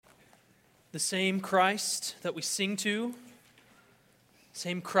The same Christ that we sing to,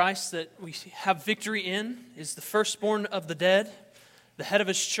 same Christ that we have victory in, is the firstborn of the dead, the head of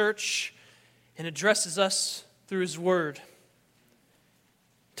his church, and addresses us through his word.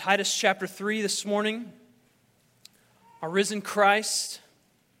 Titus chapter 3 this morning, our risen Christ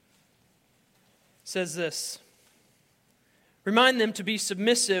says this: "Remind them to be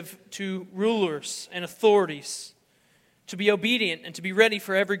submissive to rulers and authorities, to be obedient and to be ready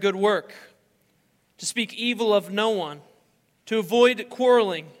for every good work, to speak evil of no one, to avoid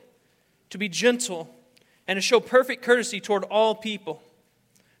quarreling, to be gentle, and to show perfect courtesy toward all people.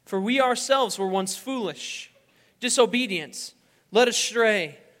 For we ourselves were once foolish, disobedient, led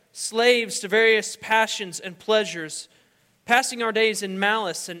astray, slaves to various passions and pleasures, passing our days in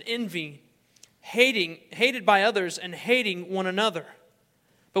malice and envy, hated by others and hating one another.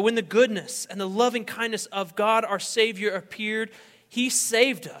 But when the goodness and the loving kindness of God our Savior appeared, He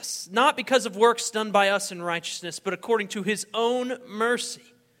saved us, not because of works done by us in righteousness, but according to His own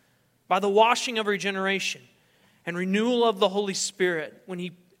mercy, by the washing of regeneration and renewal of the Holy Spirit,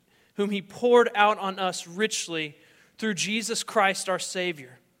 whom He poured out on us richly through Jesus Christ our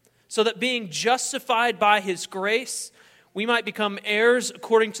Savior, so that being justified by His grace, we might become heirs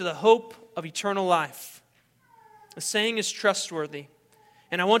according to the hope of eternal life." The saying is trustworthy,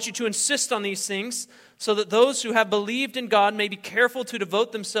 and I want you to insist on these things, so that those who have believed in God may be careful to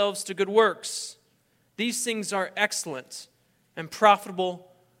devote themselves to good works. These things are excellent and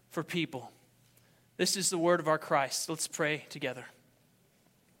profitable for people. This is the word of our Christ. Let's pray together.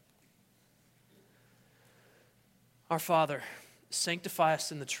 Our Father, sanctify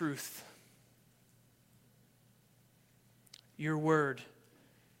us in the truth. Your word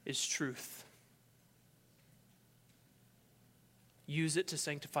is truth. Use it to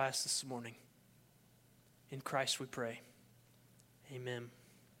sanctify us this morning. In Christ we pray. Amen.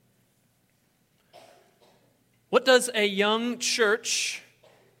 What does a young church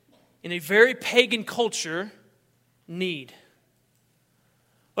in a very pagan culture need?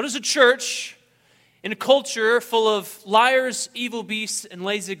 What does a church in a culture full of liars, evil beasts, and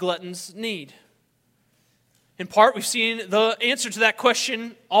lazy gluttons need? In part, we've seen the answer to that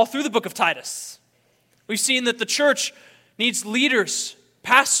question all through the book of Titus. We've seen that the church needs leaders,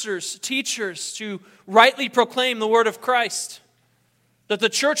 pastors, teachers to rightly proclaim the word of Christ, that the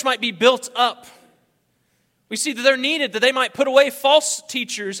church might be built up. We see that they're needed, that they might put away false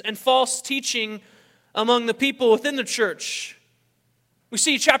teachers and false teaching among the people within the church. We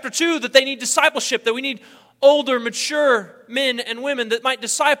see chapter 2 that they need discipleship, that we need older, mature men and women that might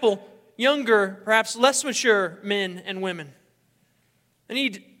disciple younger, perhaps less mature men and women. They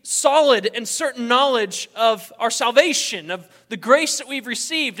need solid and certain knowledge of our salvation, of the grace that we've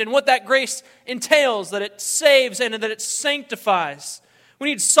received and what that grace entails, that it saves and that it sanctifies. We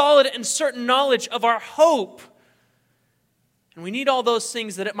need solid and certain knowledge of our hope. And we need all those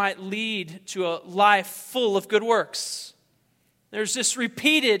things that it might lead to a life full of good works. There's this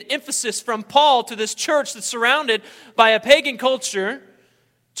repeated emphasis from Paul to this church that's surrounded by a pagan culture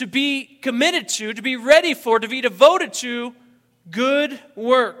to be committed to be ready for, to be devoted to good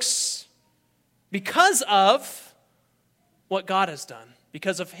works because of what God has done,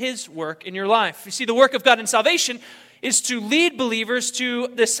 because of His work in your life. You see, the work of God in salvation is to lead believers to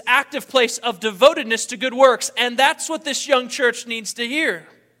this active place of devotedness to good works, and that's what this young church needs to hear.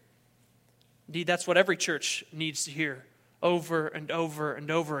 Indeed, that's what every church needs to hear over and over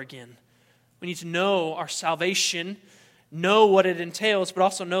and over again. We need to know our salvation, know what it entails, but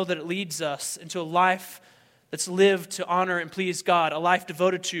also know that it leads us into a life that's lived to honor and please God, a life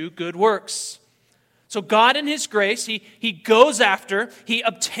devoted to good works. So God in His grace, He goes after, He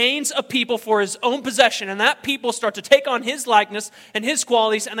obtains a people for His own possession, and that people start to take on His likeness and His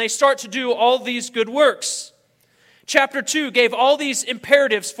qualities, and they start to do all these good works. Chapter 2 gave all these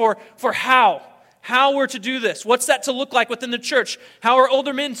imperatives for how we're to do this. What's that to look like within the church? How are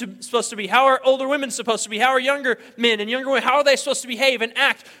older men supposed to be? How are older women supposed to be? How are younger men and younger women, how are they supposed to behave and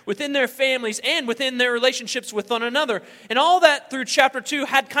act within their families and within their relationships with one another? And all that through chapter 2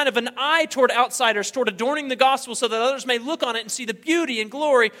 had kind of an eye toward outsiders, toward adorning the gospel so that others may look on it and see the beauty and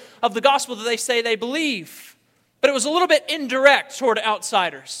glory of the gospel that they say they believe. But it was a little bit indirect toward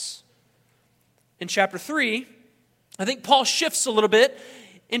outsiders. In chapter 3, I think Paul shifts a little bit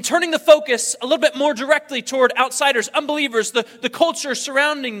in turning the focus a little bit more directly toward outsiders, unbelievers, the culture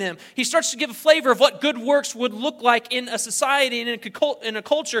surrounding them. He starts to give a flavor of what good works would look like in a society and in a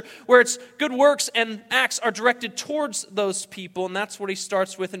culture where its good works and acts are directed towards those people. And that's what he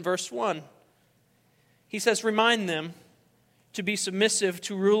starts with in verse 1. He says, "Remind them to be submissive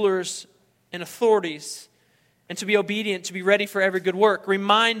to rulers and authorities and to be obedient, to be ready for every good work."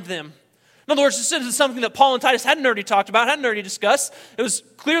 Remind them. In other words, this isn't something that Paul and Titus hadn't already talked about, hadn't already discussed. It was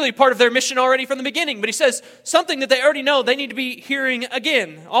clearly part of their mission already from the beginning. But he says something that they already know they need to be hearing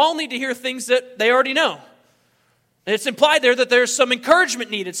again. All need to hear things that they already know. And it's implied there that there's some encouragement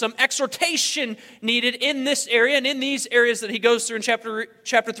needed, some exhortation needed in this area and in these areas that he goes through in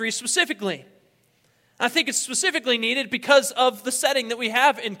chapter 3 specifically. I think it's specifically needed because of the setting that we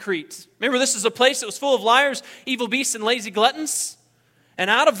have in Crete. Remember, this is a place that was full of liars, evil beasts, and lazy gluttons. And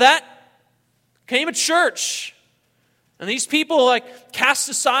out of that came a church. And these people cast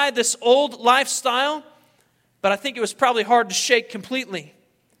aside this old lifestyle, but I think it was probably hard to shake completely.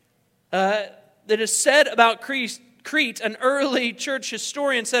 That is said about Crete, an early church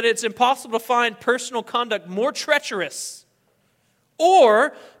historian said it's impossible to find personal conduct more treacherous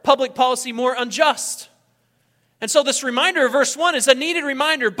or public policy more unjust. And so this reminder of verse 1 is a needed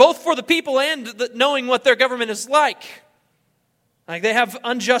reminder both for the people and knowing what their government is like. Like they have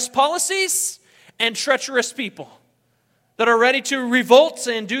unjust policies and treacherous people that are ready to revolt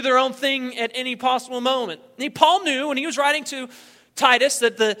and do their own thing at any possible moment. Paul knew when he was writing to Titus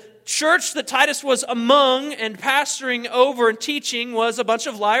that the church that Titus was among and pastoring over and teaching was a bunch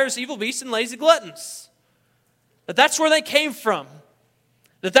of liars, evil beasts, and lazy gluttons. That's where they came from.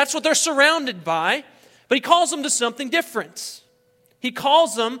 That's what they're surrounded by. But he calls them to something different. He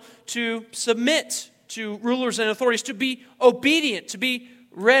calls them to submit to rulers and authorities, to be obedient, to be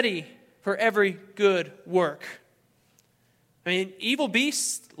ready for every good work. I mean, evil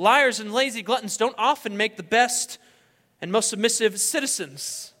beasts, liars, and lazy gluttons don't often make the best and most submissive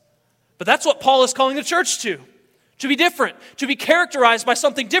citizens. But that's what Paul is calling the church to be different, to be characterized by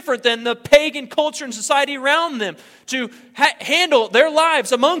something different than the pagan culture and society around them, to handle their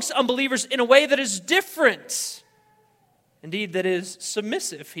lives amongst unbelievers in a way that is different. Indeed, that is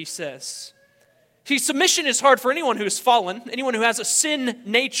submissive, he says. See, submission is hard for anyone who is fallen, anyone who has a sin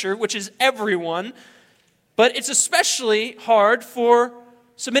nature, which is everyone, but it's especially hard for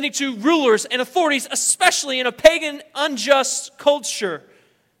submitting to rulers and authorities, especially in a pagan, unjust culture.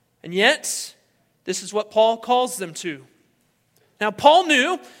 And yet, this is what Paul calls them to. Now, Paul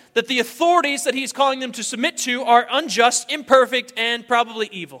knew that the authorities that he's calling them to submit to are unjust, imperfect, and probably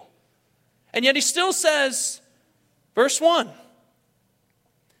evil. And yet he still says, verse 1.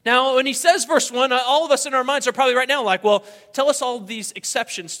 Now, when he says verse 1, all of us in our minds are probably right now like, well, tell us all these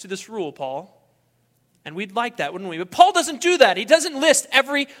exceptions to this rule, Paul. And we'd like that, wouldn't we? But Paul doesn't do that. He doesn't list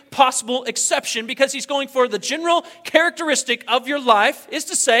every possible exception because he's going for the general characteristic of your life is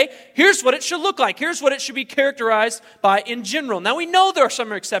to say, here's what it should look like. Here's what it should be characterized by in general. Now, we know there are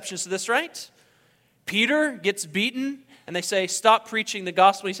some exceptions to this, right? Peter gets beaten and they say, stop preaching the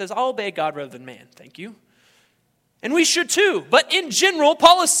gospel. He says, I'll obey God rather than man. Thank you. And we should too. But in general,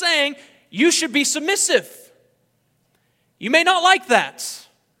 Paul is saying, you should be submissive. You may not like that.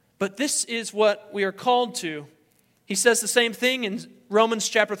 But this is what we are called to. He says the same thing in Romans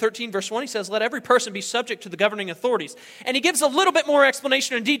chapter 13, verse 1. He says, let every person be subject to the governing authorities. And he gives a little bit more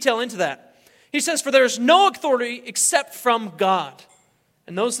explanation and detail into that. He says, for there is no authority except from God.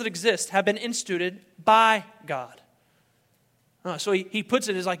 And those that exist have been instituted by God. So he puts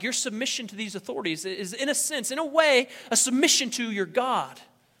it as like your submission to these authorities is in a sense, in a way, a submission to your God.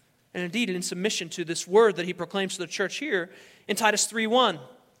 And indeed, in submission to this word that he proclaims to the church here in Titus 3:1.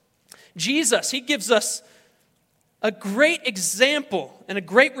 Jesus, he gives us a great example and a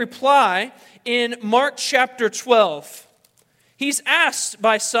great reply in Mark chapter 12. He's asked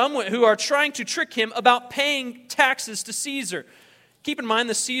by some who are trying to trick him about paying taxes to Caesar. Keep in mind,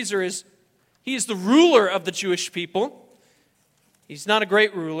 the Caesar is the ruler of the Jewish people. He's not a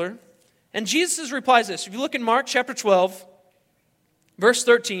great ruler. And Jesus replies this. If you look in Mark chapter 12, verse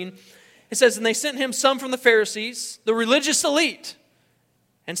 13, it says, and they sent him some from the Pharisees, the religious elite,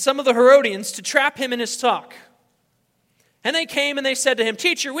 and some of the Herodians to trap him in his talk. And they came and they said to him,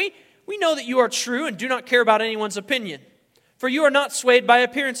 Teacher, we know that you are true and do not care about anyone's opinion. For you are not swayed by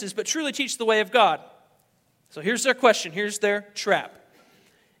appearances, but truly teach the way of God. So here's their question. Here's their trap.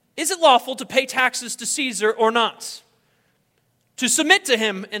 Is it lawful to pay taxes to Caesar or not? To submit to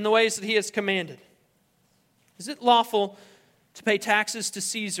him in the ways that he has commanded. Is it lawful to pay taxes to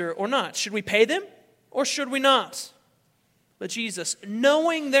Caesar or not? Should we pay them or should we not? But Jesus,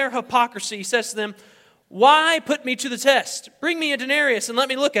 knowing their hypocrisy, says to them, why put me to the test? Bring me a denarius and let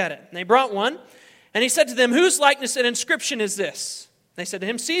me look at it. And they brought one. And he said to them, whose likeness and inscription is this? They said to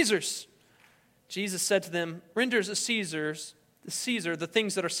him, Caesar's. Jesus said to them, render to Caesar the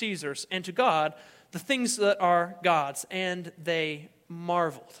things that are Caesar's, and to God the things that are God's. And they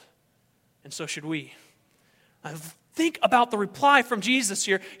marveled. And so should we. Think about the reply from Jesus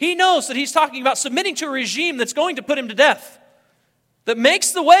here. He knows that he's talking about submitting to a regime that's going to put him to death. that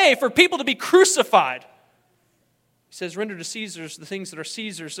makes the way for people to be crucified. He says, render to Caesar's the things that are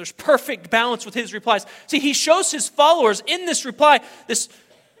Caesar's. There's perfect balance with his replies. See, he shows his followers in this reply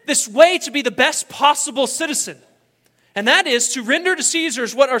this way to be the best possible citizen. And that is to render to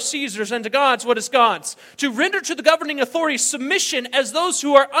Caesar's what are Caesar's and to God's what is God's. To render to the governing authorities submission as those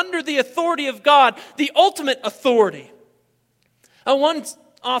who are under the authority of God, the ultimate authority. One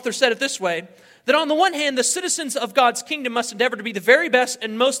author said it this way, that on the one hand, the citizens of God's kingdom must endeavor to be the very best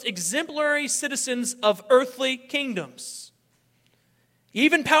and most exemplary citizens of earthly kingdoms.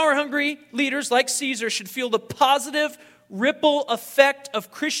 Even power-hungry leaders like Caesar should feel the positive ripple effect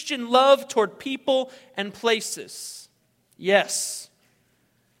of Christian love toward people and places. Yes.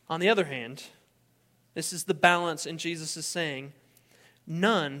 On the other hand, this is the balance in Jesus' saying,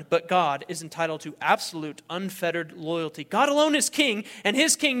 none but God is entitled to absolute, unfettered loyalty. God alone is king, and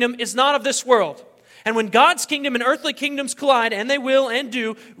his kingdom is not of this world. And when God's kingdom and earthly kingdoms collide, and they will and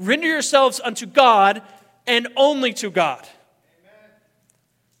do, render yourselves unto God and only to God. Amen.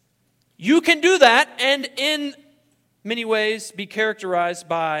 You can do that, and in many ways be characterized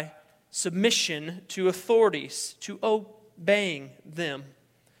by submission to authorities, to obeying them.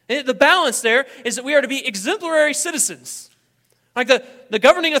 And the balance there is that we are to be exemplary citizens. Like the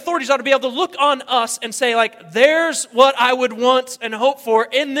governing authorities ought to be able to look on us and say, like, there's what I would want and hope for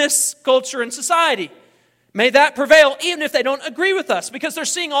in this culture and society. May that prevail, even if they don't agree with us, because they're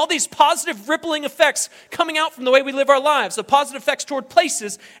seeing all these positive rippling effects coming out from the way we live our lives, the positive effects toward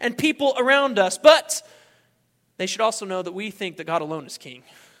places and people around us. But they should also know that we think that God alone is king,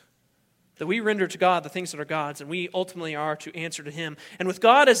 that we render to God the things that are God's, and we ultimately are to answer to him. And with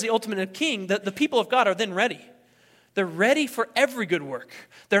God as the ultimate king, the people of God are then ready. They're ready for every good work.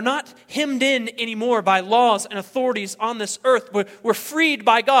 They're not hemmed in anymore by laws and authorities on this earth. We're freed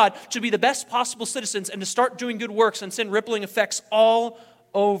by God to be the best possible citizens and to start doing good works and send rippling effects all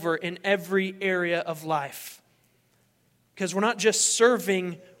over in every area of life. Because we're not just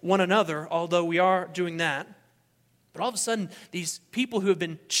serving one another, although we are doing that. But all of a sudden, these people who have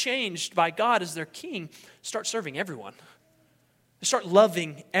been changed by God as their king start serving everyone. They start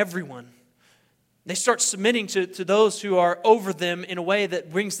loving everyone. They start submitting to those who are over them in a way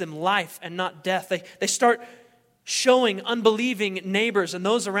that brings them life and not death. They start showing unbelieving neighbors and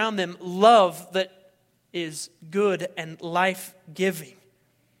those around them love that is good and life-giving.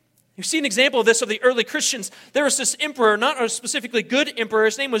 You see an example of this of the early Christians. There was this emperor, not a specifically good emperor,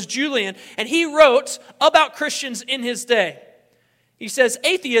 his name was Julian, and he wrote about Christians in his day. He says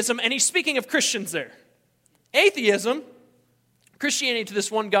atheism, and he's speaking of Christians there. Atheism, Christianity to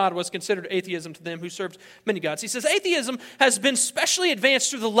this one God was considered atheism to them who served many gods. He says, atheism has been specially advanced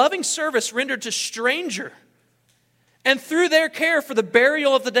through the loving service rendered to stranger and through their care for the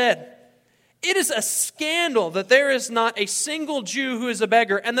burial of the dead. It is a scandal that there is not a single Jew who is a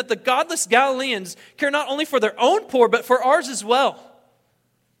beggar, and that the godless Galileans care not only for their own poor, but for ours as well.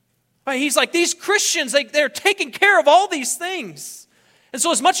 Right, he's like, these Christians, they're taking care of all these things. And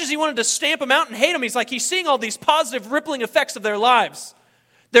so as much as he wanted to stamp them out and hate them, he's seeing all these positive rippling effects of their lives.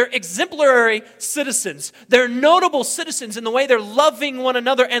 They're exemplary citizens. They're notable citizens in the way they're loving one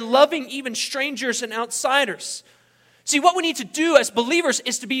another and loving even strangers and outsiders. See, what we need to do as believers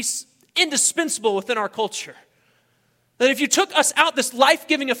is to be indispensable within our culture. That if you took us out, this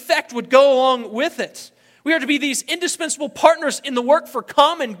life-giving effect would go along with it. We are to be these indispensable partners in the work for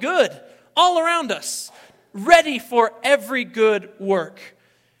common good all around us, ready for every good work.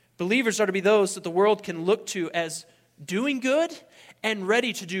 Believers are to be those that the world can look to as doing good and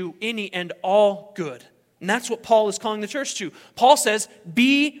ready to do any and all good. And that's what Paul is calling the church to. Paul says,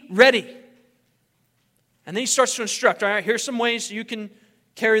 be ready. And then he starts to instruct, all right, here's some ways you can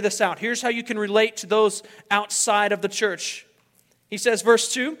carry this out. Here's how you can relate to those outside of the church. He says,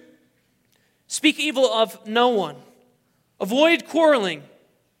 verse 2, speak evil of no one. Avoid quarreling.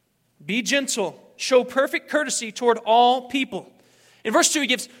 Be gentle. Show perfect courtesy toward all people. In verse 2, he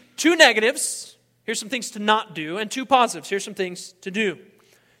gives two negatives. Here's some things to not do. And two positives. Here's some things to do. It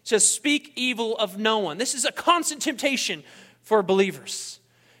says, speak evil of no one. This is a constant temptation for believers.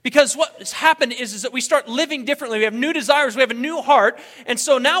 Because what has happened is that we start living differently. We have new desires. We have a new heart. And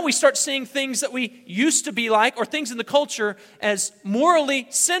so now we start seeing things that we used to be like or things in the culture as morally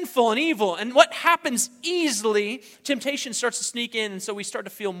sinful and evil. And what happens easily, temptation starts to sneak in. And so we start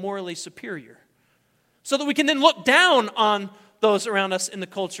to feel morally superior. So that we can then look down on those around us in the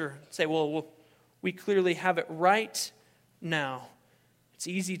culture and say, well, we clearly have it right now. It's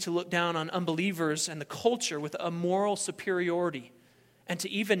easy to look down on unbelievers and the culture with a moral superiority and to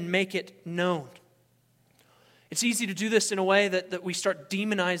even make it known. It's easy to do this in a way that we start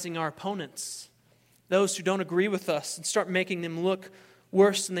demonizing our opponents. those who don't agree with us and start making them look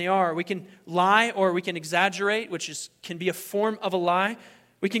worse than they are. We can lie or we can exaggerate, which can be a form of a lie.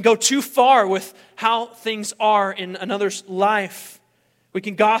 We can go too far with how things are in another's life. We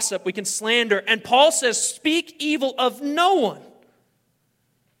can gossip, we can slander. And Paul says, speak evil of no one.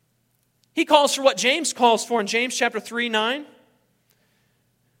 He calls for what James calls for in James chapter 3:9.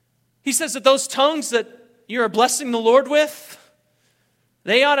 He says that those tongues that you are blessing the Lord with,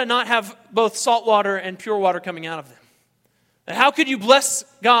 they ought to not have both salt water and pure water coming out of them. And how could you bless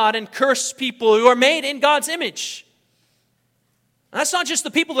God and curse people who are made in God's image? And that's not just the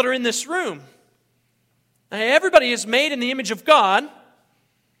people that are in this room. Everybody is made in the image of God.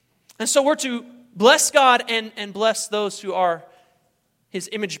 And so we're to bless God and bless those who are His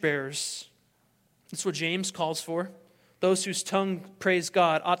image bearers. That's what James calls for. Those whose tongue praise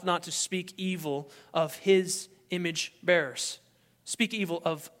God ought not to speak evil of His image bearers. Speak evil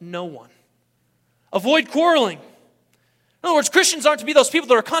of no one. Avoid quarreling. In other words, Christians aren't to be those people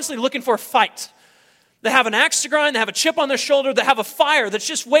that are constantly looking for a fight. They have an axe to grind, they have a chip on their shoulder, they have a fire that's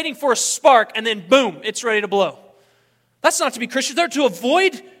just waiting for a spark, and then boom, it's ready to blow. That's not to be Christians. They're to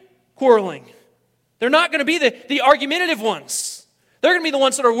avoid quarreling. They're not going to be the argumentative ones. They're going to be the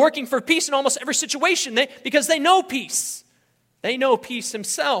ones that are working for peace in almost every situation because they know peace. They know peace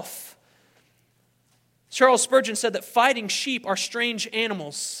himself. Charles Spurgeon said that fighting sheep are strange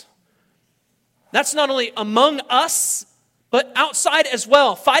animals. That's not only among us, but outside as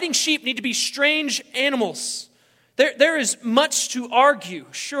well. Fighting sheep need to be strange animals. There is much to argue,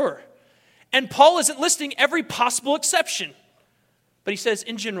 sure. And Paul isn't listing every possible exception. But he says,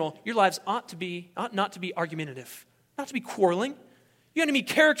 in general, your lives ought not to be argumentative, not to be quarreling. You ought to be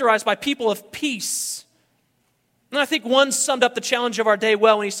characterized by people of peace. And I think one summed up the challenge of our day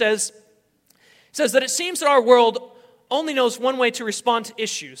well when he says that it seems that our world only knows one way to respond to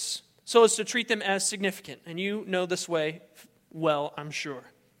issues, so as to treat them as significant. And you know this way well, I'm sure.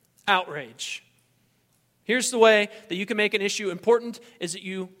 Outrage. Here's the way that you can make an issue important is that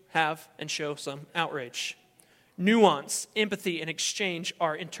you have and show some outrage. Nuance, empathy, and exchange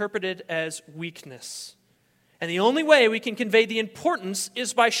are interpreted as weakness. And the only way we can convey the importance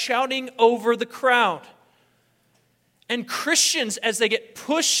is by shouting over the crowd. And Christians, as they get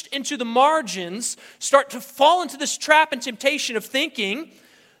pushed into the margins, start to fall into this trap and temptation of thinking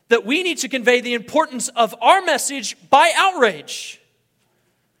that we need to convey the importance of our message by outrage.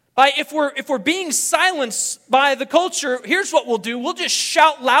 By if we're being silenced by the culture, here's what we'll do. We'll just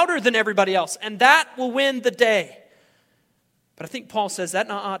shout louder than everybody else, and that will win the day. But I think Paul says that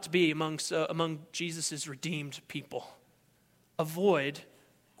ought to be among Jesus' redeemed people. Avoid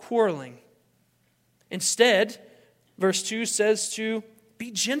quarreling. Instead, verse 2 says to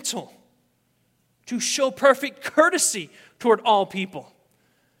be gentle, to show perfect courtesy toward all people.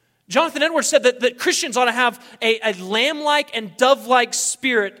 Jonathan Edwards said that Christians ought to have a lamb-like and dove-like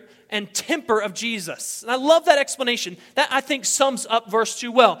spirit and temper of Jesus. And I love that explanation. That, I think, sums up verse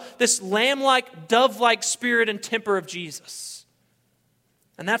 2 well. This lamb-like, dove-like spirit and temper of Jesus.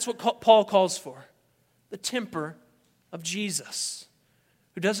 And that's what Paul calls for. The temper of Jesus,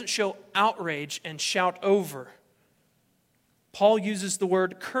 who doesn't show outrage and shout over. Paul uses the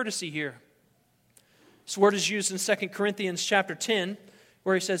word courtesy here. This word is used in 2 Corinthians chapter 10,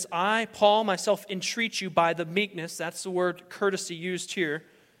 where he says, I, Paul, myself entreat you by the meekness, that's the word courtesy used here,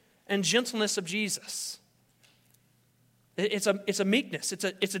 and gentleness of Jesus. It's a meekness,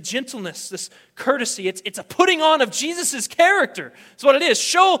 it's a gentleness, this courtesy. It's a putting on of Jesus' character. That's what it is.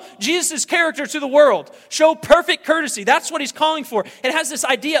 Show Jesus' character to the world. Show perfect courtesy. That's what he's calling for. It has this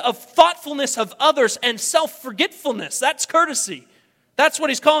idea of thoughtfulness of others and self-forgetfulness. That's courtesy. That's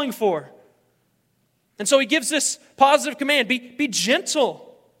what he's calling for. And so he gives this positive command, be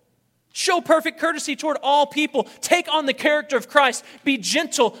gentle. Show perfect courtesy toward all people. Take on the character of Christ. Be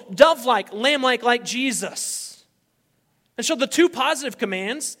gentle, dove-like, lamb-like, like Jesus. And so the two positive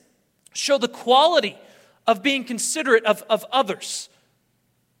commands show the quality of being considerate of others.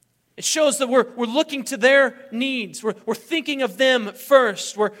 It shows that we're looking to their needs. We're thinking of them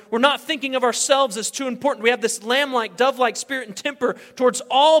first. We're not thinking of ourselves as too important. We have this lamb-like, dove-like spirit and temper towards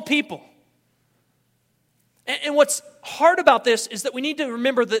all people. And what's hard about this is that we need to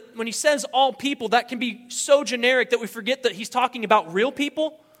remember that when he says all people, that can be so generic that we forget that he's talking about real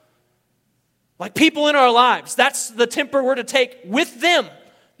people. Like people in our lives. That's the temper we're to take with them.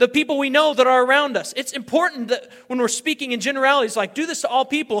 The people we know that are around us. It's important that when we're speaking in generalities, like do this to all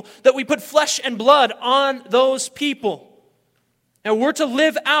people, that we put flesh and blood on those people. And we're to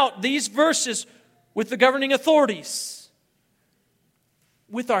live out these verses with the governing authorities.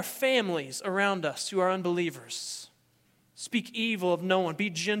 With our families around us who are unbelievers. Speak evil of no one. Be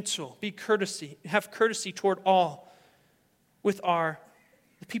gentle. Have courtesy toward all with the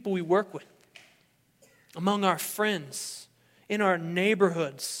people we work with, among our friends, in our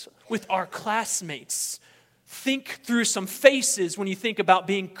neighborhoods, with our classmates. Think through some faces when you think about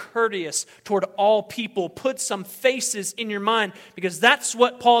being courteous toward all people. Put some faces in your mind, because that's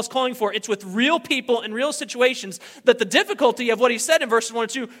what Paul is calling for. It's with real people and real situations that the difficulty of what he said in verses 1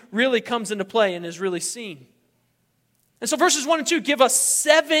 and 2 really comes into play and is really seen. And so verses 1 and 2 give us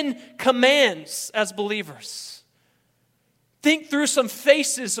 7 commands as believers. Think through some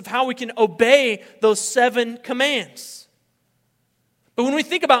faces of how we can obey those 7 commands. But when we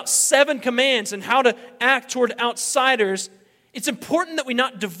think about 7 commands and how to act toward outsiders, it's important that we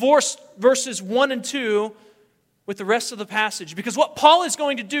not divorce verses 1 and 2 with the rest of the passage. Because what Paul is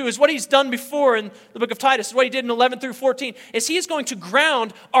going to do is what he's done before in the book of Titus, what he did in 11 through 14, is he is going to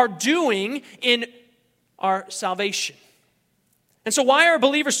ground our doing in our salvation. And so why are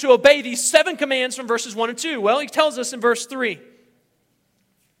believers to obey these 7 commands from verses 1 and 2? Well, he tells us in verse 3.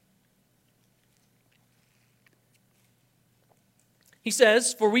 He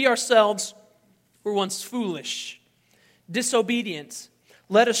says, "For we ourselves were once foolish, disobedient,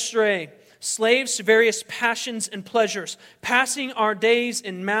 led astray, slaves to various passions and pleasures, passing our days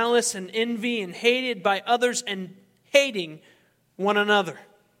in malice and envy, and hated by others and hating one another."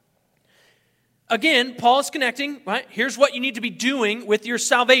 Again, Paul is connecting, right? Here's what you need to be doing with your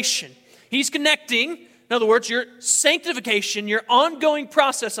salvation. He's connecting, in other words, your sanctification, your ongoing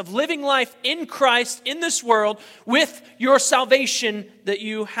process of living life in Christ in this world with your salvation that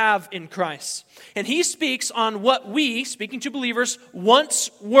you have in Christ. And he speaks on what we, speaking to believers,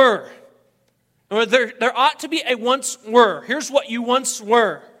 once were. Or there ought to be a once were. Here's what you once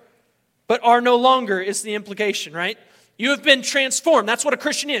were, but are no longer is the implication, right? You have been transformed. That's what a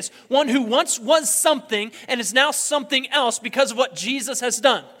Christian is. One who once was something and is now something else because of what Jesus has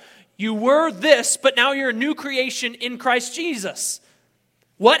done. You were this, but now you're a new creation in Christ Jesus.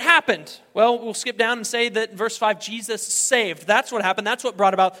 What happened? Well, we'll skip down and say that in verse 5, Jesus saved. That's what happened. That's what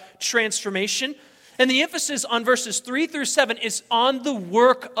brought about transformation. And the emphasis on verses 3 through 7 is on the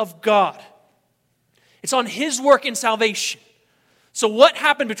work of God. It's on His work in salvation. So what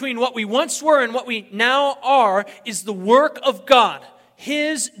happened between what we once were and what we now are is the work of God.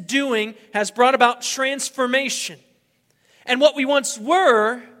 His doing has brought about transformation. And what we once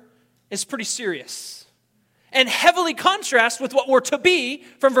were is pretty serious and heavily contrasts with what we're to be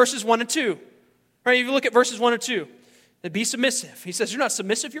from verses 1 and 2. Right? If you look at verses 1 and 2, be submissive. He says, you're not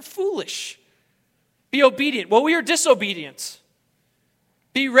submissive, you're foolish. Be obedient. Well, we are disobedient.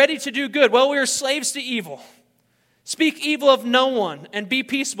 Be ready to do good. Well, we are slaves to evil. Speak evil of no one and be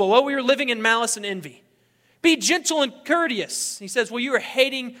peaceable. Well, we are living in malice and envy. Be gentle and courteous. He says, well, you are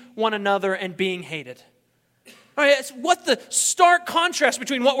hating one another and being hated. All right, it's what the stark contrast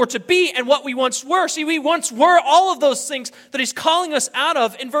between what we're to be and what we once were. See, we once were all of those things that he's calling us out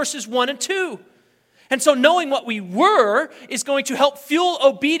of in verses 1 and 2. And so knowing what we were is going to help fuel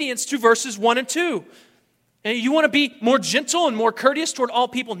obedience to verses 1 and 2. And you want to be more gentle and more courteous toward all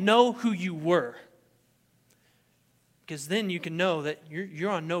people, know who you were. Because then you can know that you're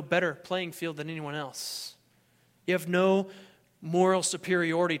on no better playing field than anyone else. You have no moral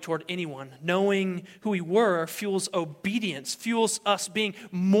superiority toward anyone. Knowing who we were fuels obedience, fuels us being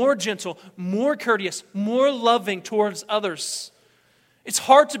more gentle, more courteous, more loving towards others. It's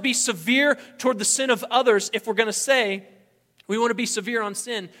hard to be severe toward the sin of others if we're going to say we want to be severe on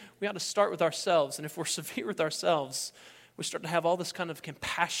sin. We ought to start with ourselves. And if we're severe with ourselves, we start to have all this kind of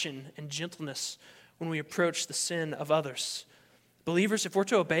compassion and gentleness when we approach the sin of others. Believers, if we're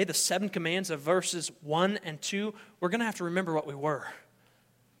to obey the 7 commands of verses 1 and 2, we're going to have to remember what we were.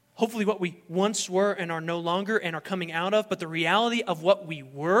 Hopefully what we once were and are no longer and are coming out of, but the reality of what we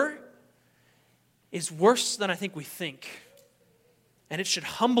were is worse than I think we think. And it should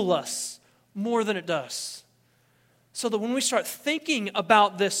humble us more than it does. So that when we start thinking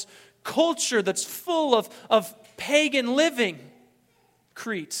about this culture that's full of pagan living,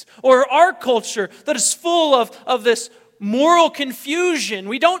 Crete, or our culture that is full of this moral confusion,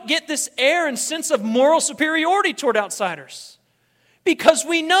 we don't get this air and sense of moral superiority toward outsiders because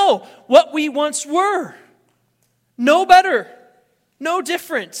we know what we once were. No better, no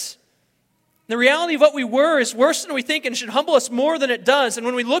different. The reality of what we were is worse than we think and should humble us more than it does. And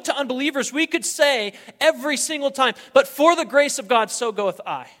when we look to unbelievers, we could say every single time, but for the grace of God, so goeth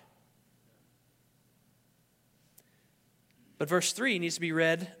I. But verse 3 needs to be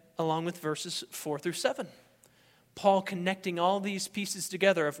read along with verses 4 through 7. Paul connecting all these pieces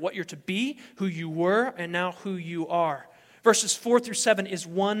together of what you're to be, who you were, and now who you are. Verses 4 through 7 is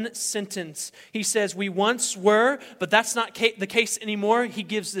one sentence. He says, we once were, but that's not the case anymore. He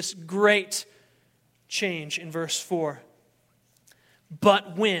gives this great change in verse 4.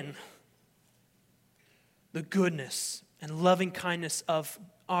 But when the goodness and loving kindness of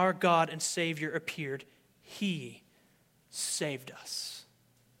our God and Savior appeared, He saved us.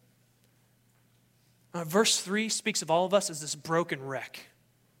 Verse 3 speaks of all of us as this broken wreck.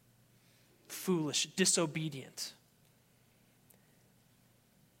 Foolish, disobedient.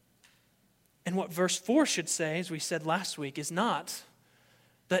 And what verse 4 should say, as we said last week, is not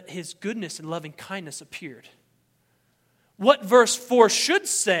that His goodness and loving kindness appeared. What verse 4 should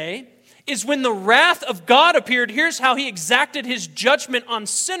say is when the wrath of God appeared, here's how He exacted His judgment on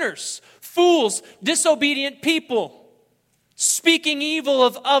sinners, fools, disobedient people, speaking evil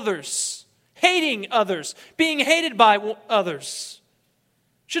of others, hating others, being hated by others.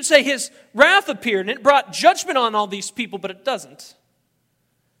 Should say His wrath appeared and it brought judgment on all these people, but it doesn't.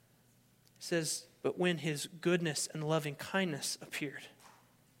 It says, but when His goodness and loving kindness appeared.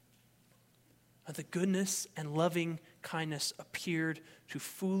 The goodness and loving kindness appeared to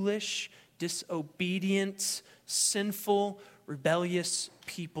foolish, disobedient, sinful, rebellious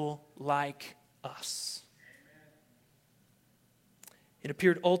people like us. It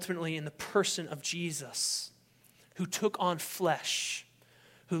appeared ultimately in the person of Jesus, who took on flesh,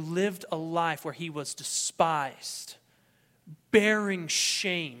 who lived a life where He was despised, bearing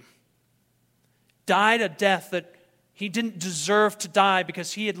shame, died a death that He didn't deserve to die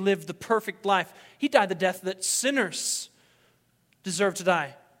because He had lived the perfect life. He died the death that sinners deserve to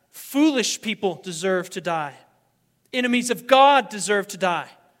die. Foolish people deserve to die. Enemies of God deserve to die.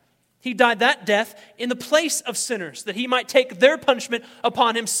 He died that death in the place of sinners, that He might take their punishment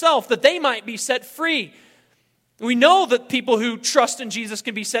upon Himself, that they might be set free. We know that people who trust in Jesus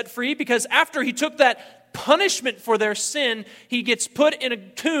can be set free because after He took that punishment for their sin, He gets put in a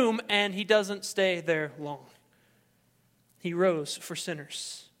tomb and He doesn't stay there long. He rose for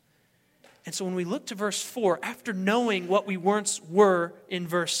sinners. And so when we look to verse 4, after knowing what we once were in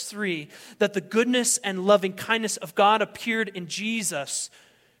verse 3, that the goodness and loving kindness of God appeared in Jesus,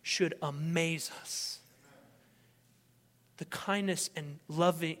 should amaze us. The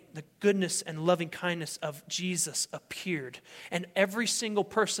goodness and loving kindness of Jesus appeared. And every single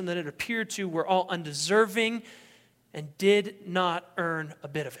person that it appeared to were all undeserving and did not earn a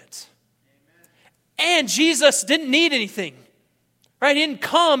bit of it. And Jesus didn't need anything. Right? He didn't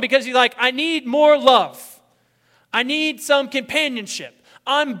come because He's like, I need more love. I need some companionship.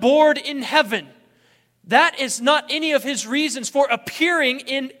 I'm bored in heaven. That is not any of His reasons for appearing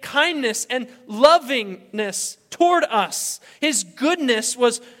in kindness and lovingness toward us. His goodness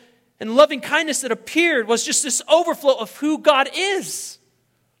was, and loving kindness that appeared was just this overflow of who God is.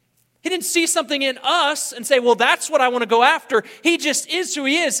 He didn't see something in us and say, well, that's what I want to go after. He just is who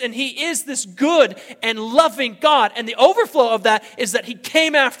He is, and He is this good and loving God. And the overflow of that is that He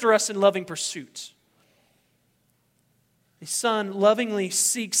came after us in loving pursuit. The Son lovingly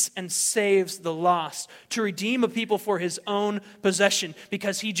seeks and saves the lost to redeem a people for His own possession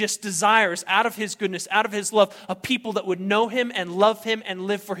because He just desires, out of His goodness, out of His love, a people that would know Him and love Him and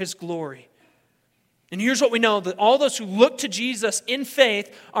live for His glory. And here's what we know, that all those who look to Jesus in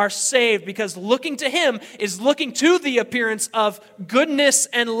faith are saved because looking to Him is looking to the appearance of goodness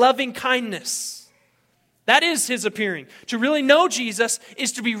and loving kindness. That is His appearing. To really know Jesus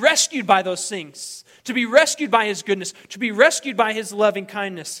is to be rescued by those things, to be rescued by His goodness, to be rescued by His loving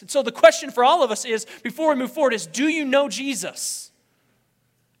kindness. And so the question for all of us is, before we move forward, is do you know Jesus?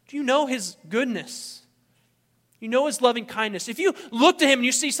 Do you know His goodness? You know His loving kindness. If you look to Him and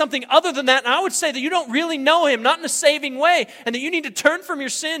you see something other than that, I would say that you don't really know Him, not in a saving way, and that you need to turn from your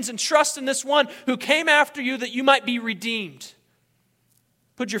sins and trust in this one who came after you that you might be redeemed.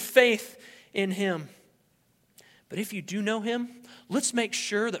 Put your faith in Him. But if you do know Him, let's make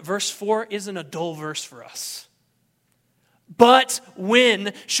sure that verse 4 isn't a dull verse for us. But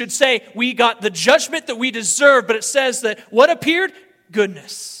when should say we got the judgment that we deserve, but it says that what appeared?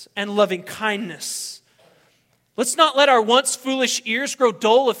 Goodness and loving kindness. Let's not let our once foolish ears grow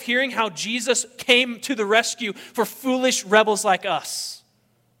dull of hearing how Jesus came to the rescue for foolish rebels like us.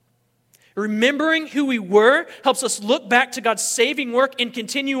 Remembering who we were helps us look back to God's saving work in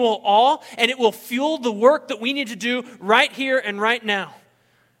continual awe, and it will fuel the work that we need to do right here and right now.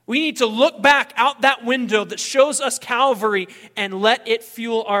 We need to look back out that window that shows us Calvary and let it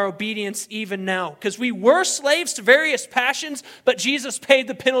fuel our obedience even now. Because we were slaves to various passions, but Jesus paid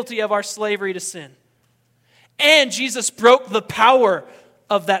the penalty of our slavery to sin. And Jesus broke the power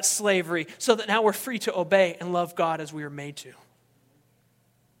of that slavery so that now we're free to obey and love God as we were made to.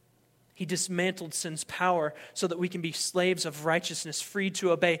 He dismantled sin's power so that we can be slaves of righteousness, freed to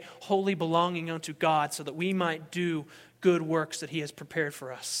obey, wholly belonging unto God, so that we might do good works that he has prepared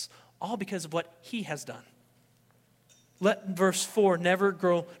for us, all because of what he has done. Let verse 4 never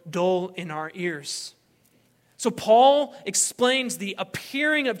grow dull in our ears. So Paul explains the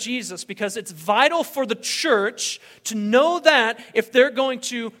appearing of Jesus because it's vital for the church to know that if they're going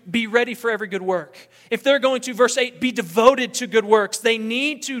to be ready for every good work, if they're going to, verse 8, be devoted to good works, they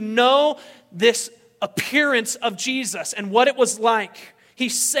need to know this appearance of Jesus and what it was like. He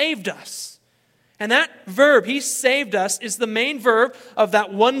saved us. And that verb, he saved us, is the main verb of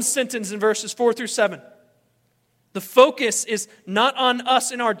that one sentence in verses 4 through 7. The focus is not on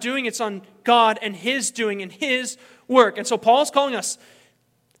us and our doing, it's on God and his doing and his work. And so Paul's calling us,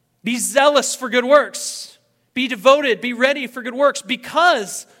 be zealous for good works. Be devoted, be ready for good works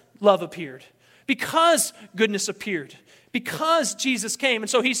because love appeared. Because goodness appeared. Because Jesus came. And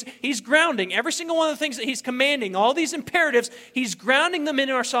so he's grounding every single one of the things that he's commanding, all these imperatives, he's grounding them in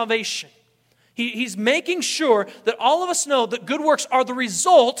our salvation. He's making sure that all of us know that good works are the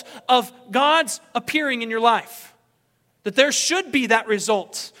result of God's appearing in your life. That there should be that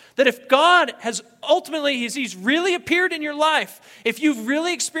result. That if God has ultimately, he's really appeared in your life, if you've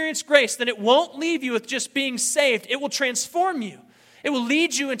really experienced grace, then it won't leave you with just being saved. It will transform you. It will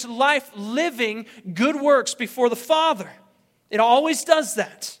lead you into life living good works before the Father. It always does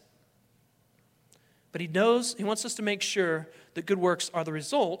that. But he wants us to make sure that good works are the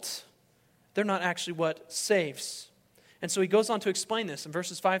result. They're not actually what saves. And so he goes on to explain this in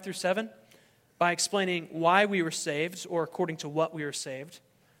verses 5 through 7. By explaining why we were saved, or according to what we were saved,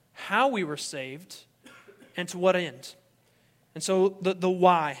 how we were saved, and to what end. And so the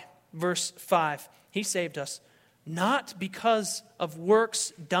why, verse 5, he saved us not because of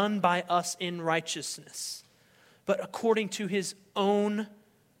works done by us in righteousness, but according to his own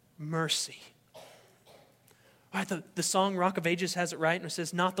mercy. All right, the song Rock of Ages has it right, and it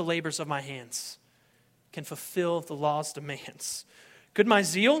says, not the labors of my hands can fulfill the law's demands. Could my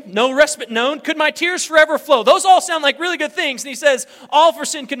zeal, no respite known? Could my tears forever flow? Those all sound like really good things. And he says, all for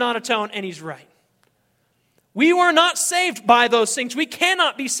sin could not atone, and he's right. We were not saved by those things. We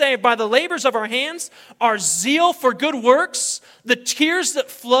cannot be saved by the labors of our hands, our zeal for good works, the tears that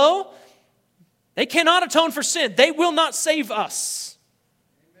flow. They cannot atone for sin. They will not save us.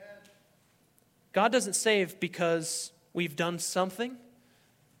 Amen. God doesn't save because we've done something.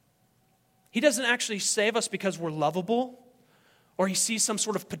 He doesn't actually save us because we're lovable, or he sees some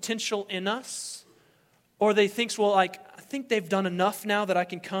sort of potential in us, or they thinks, well, I think they've done enough now that I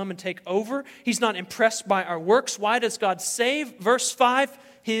can come and take over. He's not impressed by our works. Why does God save? Verse 5,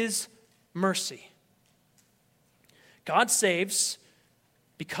 his mercy. God saves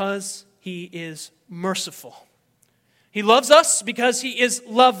because he is merciful. He loves us because he is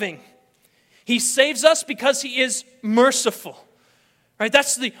loving. He saves us because he is merciful. Right?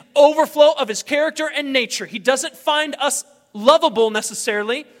 That's the overflow of his character and nature. He doesn't find us lovable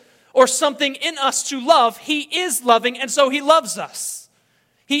necessarily, or something in us to love. He is loving, and so he loves us.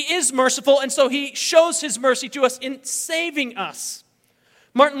 He is merciful, and so he shows his mercy to us in saving us.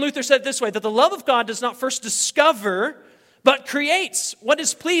 Martin Luther said it this way, that the love of God does not first discover, but creates what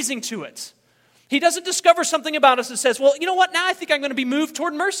is pleasing to it. He doesn't discover something about us that says, well, you know what, now I think I'm going to be moved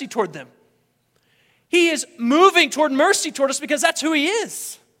toward mercy toward them. He is moving toward mercy toward us because that's who he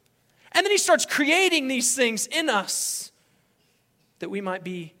is. And then he starts creating these things in us, that we might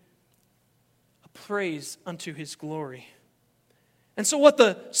be a praise unto his glory. And so what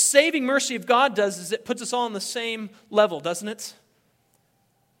the saving mercy of God does is it puts us all on the same level, doesn't it?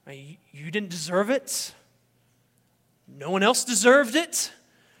 You didn't deserve it. No one else deserved it.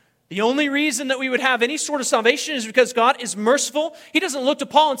 The only reason that we would have any sort of salvation is because God is merciful. He doesn't look to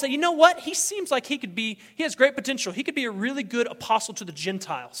Paul and say, you know what? He seems like he has great potential. He could be a really good apostle to the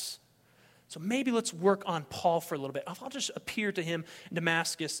Gentiles. So maybe let's work on Paul for a little bit. I'll just appear to him in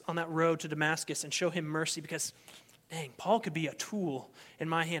Damascus, on that road to Damascus, and show him mercy because, dang, Paul could be a tool in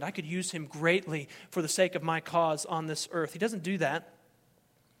my hand. I could use him greatly for the sake of my cause on this earth. He doesn't do that.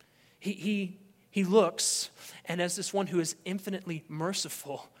 He looks, and as this one who is infinitely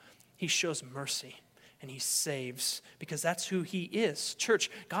merciful, he shows mercy and he saves because that's who he is. Church,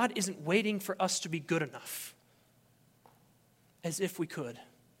 God isn't waiting for us to be good enough as if we could.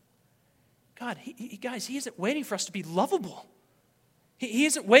 God, guys, he isn't waiting for us to be lovable. He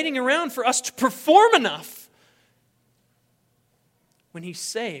isn't waiting around for us to perform enough. When he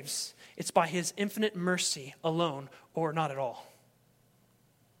saves, it's by his infinite mercy alone or not at all.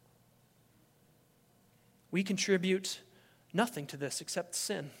 We contribute nothing to this except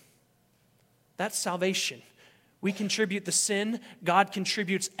sin. That's salvation. We contribute the sin. God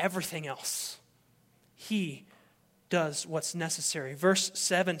contributes everything else. He does what's necessary. Verse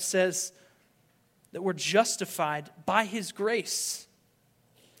 7 says that we're justified by His grace.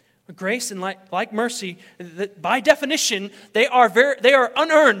 Grace and like mercy, by definition, they are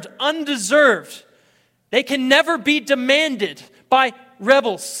unearned, undeserved. They can never be demanded by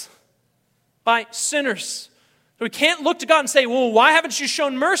rebels, by sinners. We can't look to God and say, well, why haven't you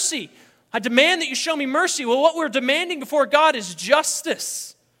shown mercy? I demand that you show me mercy. Well, what we're demanding before God is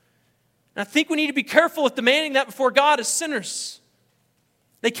justice. And I think we need to be careful with demanding that before God as sinners.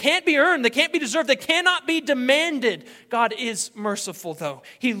 They can't be earned. They can't be deserved. They cannot be demanded. God is merciful, though.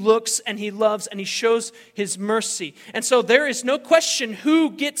 He looks and He loves and He shows His mercy. And so there is no question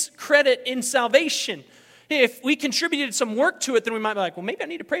who gets credit in salvation. If we contributed some work to it, then we might be like, well, maybe I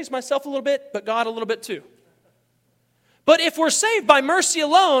need to praise myself a little bit, but God a little bit too. But if we're saved by mercy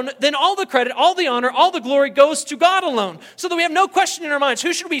alone, then all the credit, all the honor, all the glory goes to God alone. So that we have no question in our minds,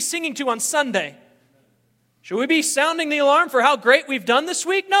 who should we be singing to on Sunday? Should we be sounding the alarm for how great we've done this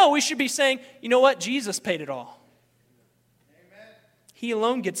week? No, we should be saying, you know what? Jesus paid it all. Amen. He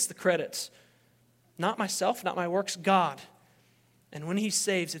alone gets the credit. Not myself, not my works, God. And when He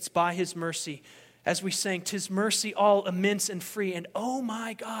saves, it's by His mercy. As we sang, 'tis mercy all immense and free. And oh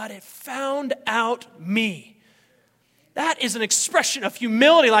my God, it found out me. That is an expression of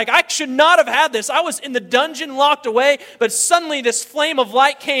humility. Like, I should not have had this. I was in the dungeon locked away, but suddenly this flame of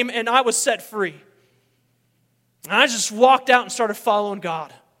light came and I was set free. And I just walked out and started following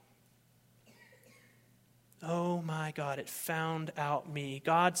God. Oh my God, it found out me.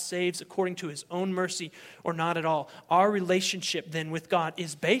 God saves according to His own mercy or not at all. Our relationship then with God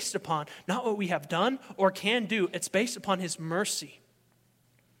is based upon not what we have done or can do. It's based upon His mercy.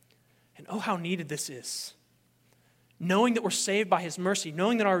 And oh, how needed this is. Knowing that we're saved by His mercy,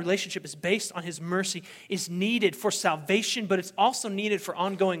 knowing that our relationship is based on His mercy is needed for salvation, but it's also needed for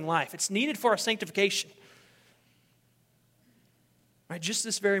ongoing life. It's needed for our sanctification. Right, just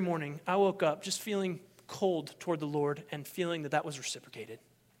this very morning, I woke up just feeling cold toward the Lord and feeling that was reciprocated.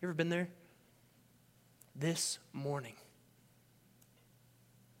 You ever been there? This morning.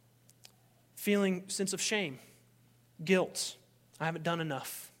 Feeling sense of shame, guilt. I haven't done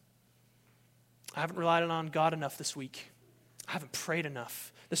enough. I haven't relied on God enough this week. I haven't prayed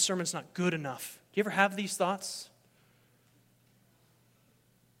enough. This sermon's not good enough. Do you ever have these thoughts?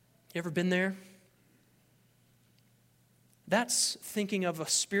 You ever been there? That's thinking of a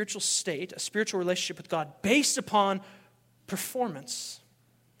spiritual state, a spiritual relationship with God based upon performance,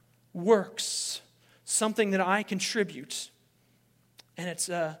 works, something that I contribute. And it's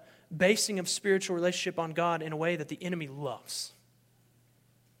a basing of spiritual relationship on God in a way that the enemy loves.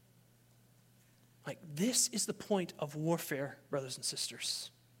 Like, this is the point of warfare, brothers and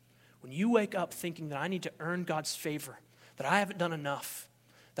sisters. When you wake up thinking that I need to earn God's favor, that I haven't done enough,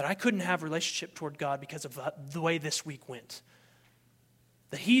 that I couldn't have a relationship toward God because of the way this week went.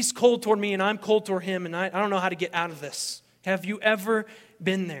 That He's cold toward me and I'm cold toward Him and I don't know how to get out of this. Have you ever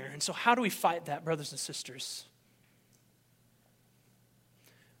been there? And so how do we fight that, brothers and sisters?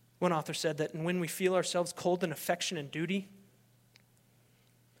 One author said that when we feel ourselves cold in affection and duty,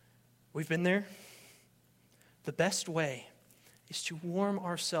 we've been there. The best way is to warm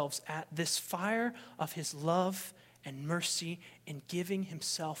ourselves at this fire of His love and mercy in giving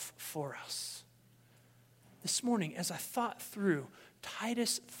Himself for us. This morning, as I thought through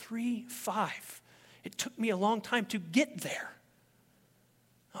Titus 3:5, it took me a long time to get there.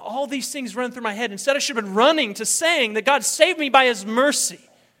 All these things run through my head. Instead, I should have been running to saying that God saved me by His mercy.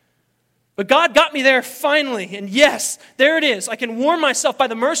 But God got me there finally. And yes, there it is. I can warm myself by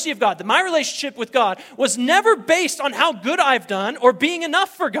the mercy of God that my relationship with God was never based on how good I've done or being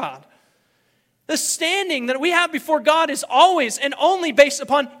enough for God. The standing that we have before God is always and only based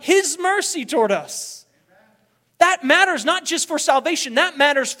upon His mercy toward us. That matters not just for salvation. That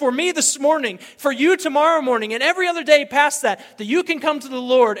matters for me this morning, for you tomorrow morning, and every other day past that you can come to the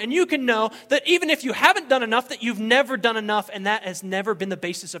Lord and you can know that even if you haven't done enough, that you've never done enough, and that has never been the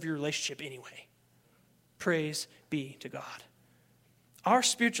basis of your relationship anyway. Praise be to God. Our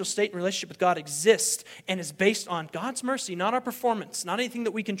spiritual state and relationship with God exists and is based on God's mercy, not our performance, not anything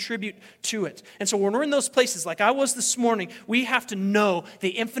that we contribute to it. And so when we're in those places like I was this morning, we have to know the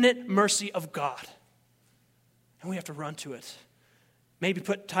infinite mercy of God. And we have to run to it. Maybe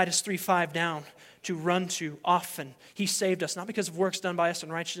put Titus 3:5 down to run to often. He saved us, not because of works done by us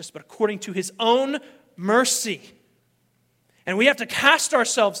in righteousness, but according to His own mercy. And we have to cast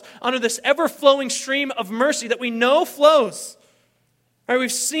ourselves under this ever-flowing stream of mercy that we know flows. Right,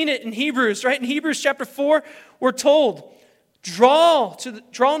 we've seen it in Hebrews, right? In Hebrews chapter 4, we're told, draw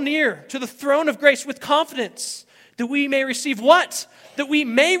near to the throne of grace with confidence, That we may receive what? That we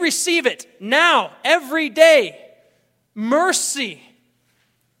may receive it now, every day. Mercy.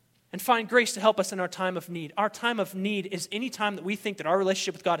 And find grace to help us in our time of need. Our time of need is any time that we think that our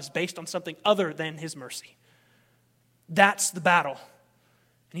relationship with God is based on something other than His mercy. That's the battle.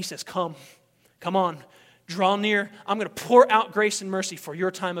 And He says, come on, draw near. I'm going to pour out grace and mercy for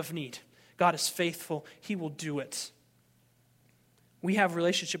your time of need. God is faithful. He will do it. We have a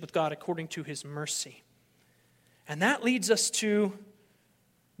relationship with God according to His mercy. And that leads us to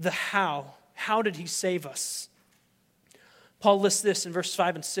the how. How did He save us? Paul lists this in verse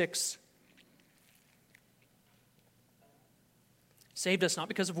 5 and 6. Saved us not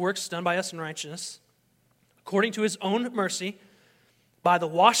because of works done by us in righteousness, according to His own mercy, by the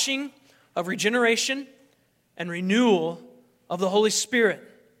washing of regeneration and renewal of the Holy Spirit,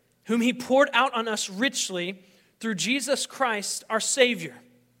 whom He poured out on us richly through Jesus Christ our Savior.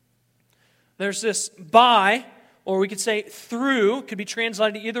 There's this by, or we could say through, could be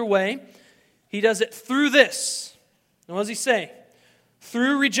translated either way. He does it through this. And what does He say?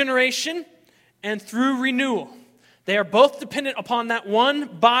 Through regeneration and through renewal. They are both dependent upon that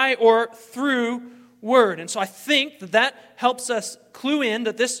one by or through word. And so I think that helps us clue in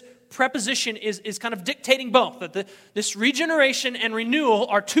that this preposition is kind of dictating both. That this regeneration and renewal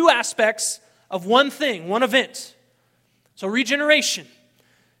are two aspects of one thing, one event. So regeneration.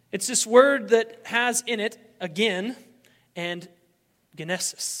 It's this word that has in it, again, and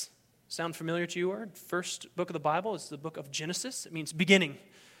genesis. Sound familiar to you? First book of the Bible is the book of Genesis. It means beginning.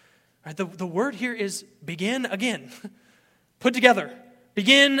 Right, the word here is begin again. Put together.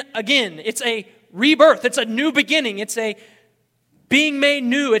 Begin again. It's a rebirth. It's a new beginning. It's a being made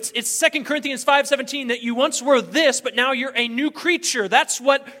new. It's 2 Corinthians 5:17 that you once were this, but now you're a new creature. That's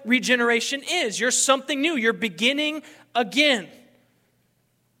what regeneration is. You're something new. You're beginning again.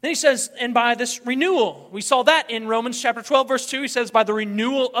 Then he says, and by this renewal. We saw that in Romans chapter 12, verse 2. He says, by the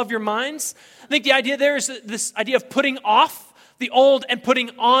renewal of your minds. I think the idea there is this idea of putting off the old and putting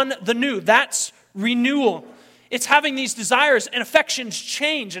on the new. That's renewal. It's having these desires and affections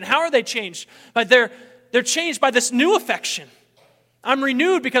change. And how are they changed? They're changed by this new affection. I'm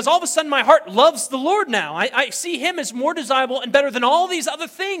renewed because all of a sudden my heart loves the Lord now. I see Him as more desirable and better than all these other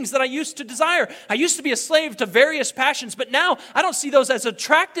things that I used to desire. I used to be a slave to various passions, but now I don't see those as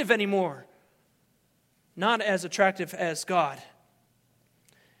attractive anymore. Not as attractive as God.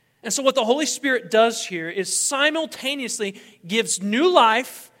 And so what the Holy Spirit does here is simultaneously gives new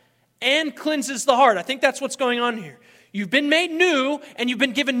life and cleanses the heart. I think that's what's going on here. You've been made new and you've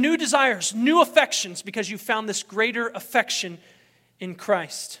been given new desires, new affections because you found this greater affection in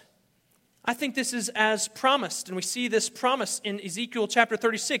Christ. I think this is as promised, and we see this promise in Ezekiel chapter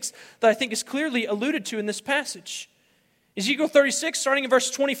 36 that I think is clearly alluded to in this passage. Ezekiel 36, starting in verse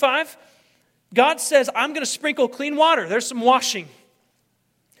 25, God says, I'm going to sprinkle clean water. There's some washing.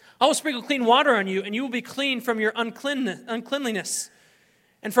 I will sprinkle clean water on you, and you will be clean from your uncleanliness.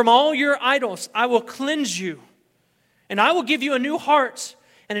 And from all your idols I will cleanse you. And I will give you a new heart,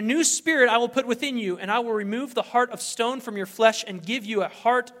 and a new spirit I will put within you, and I will remove the heart of stone from your flesh and give you a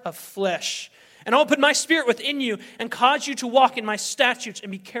heart of flesh. And I will put my spirit within you and cause you to walk in my statutes and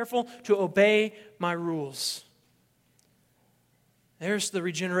be careful to obey my rules. There's the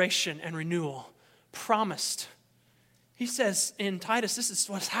regeneration and renewal promised. He says in Titus, this is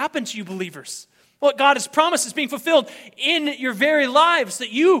what's happened to you believers. What God has promised is being fulfilled in your very lives,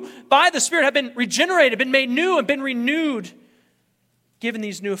 that you, by the Spirit, have been regenerated, been made new, and been renewed, given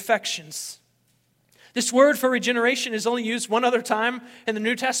these new affections. This word for regeneration is only used one other time in the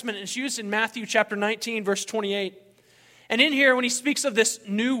New Testament. It's used in Matthew chapter 19, verse 28. And in here, when he speaks of this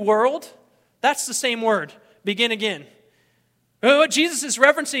new world, that's the same word, begin again. What Jesus is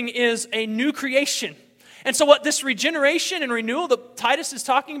referencing is a new creation. And so what this regeneration and renewal that Titus is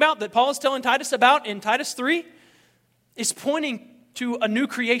talking about, that Paul is telling Titus about in Titus 3, is pointing to a new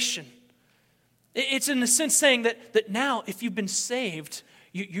creation. It's in a sense saying that now, if you've been saved,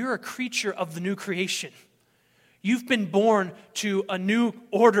 you're a creature of the new creation. You've been born to a new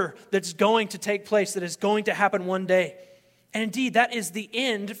order that's going to take place, that is going to happen one day. And indeed, that is the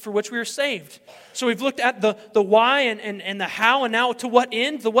end for which we are saved. So we've looked at the why and the how, and now to what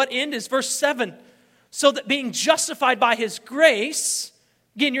end? The what end is verse 7. So that being justified by His grace,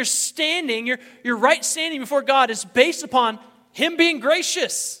 again, your standing, your right standing before God is based upon Him being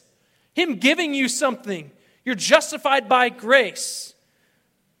gracious, Him giving you something. You're justified by grace,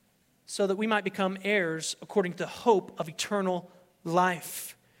 so that we might become heirs according to the hope of eternal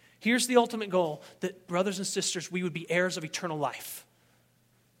life. Here's the ultimate goal, that brothers and sisters, we would be heirs of eternal life.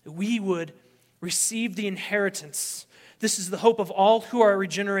 That we would receive the inheritance This is the hope of all who are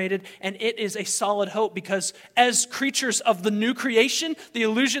regenerated, and it is a solid hope because as creatures of the new creation, the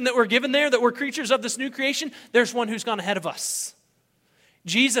illusion that we're given there, that we're creatures of this new creation, there's one who's gone ahead of us.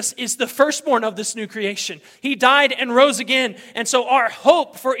 Jesus is the firstborn of this new creation. He died and rose again, and so our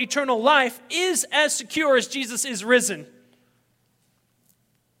hope for eternal life is as secure as Jesus is risen.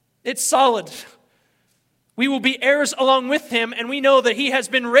 It's solid. We will be heirs along with him, and we know that he has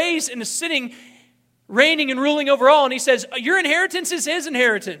been raised and is sitting, reigning and ruling over all. And he says, your inheritance is his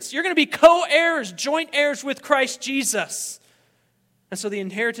inheritance. You're going to be co-heirs, joint heirs with Christ Jesus. And so the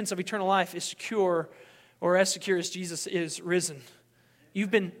inheritance of eternal life is secure, or as secure as Jesus is risen.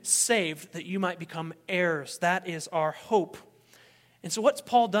 You've been saved that you might become heirs. That is our hope. And so what's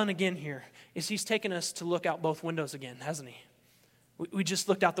Paul done again here is he's taken us to look out both windows again, hasn't he? We just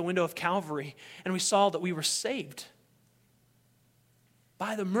looked out the window of Calvary and we saw that we were saved.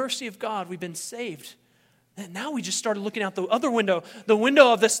 By the mercy of God, we've been saved. And now we just started looking out the other window, the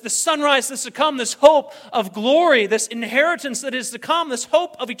window of this sunrise that's to come, this hope of glory, this inheritance that is to come, this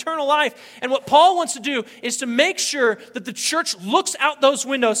hope of eternal life. And what Paul wants to do is to make sure that the church looks out those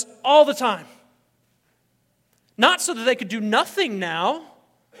windows all the time. Not so that they could do nothing now,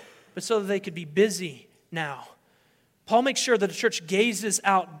 but so that they could be busy now. Paul makes sure that the church gazes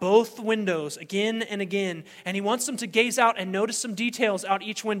out both windows again and again, and he wants them to gaze out and notice some details out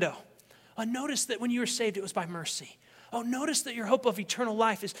each window. Oh, notice that when you were saved, it was by mercy. Oh, notice that your hope of eternal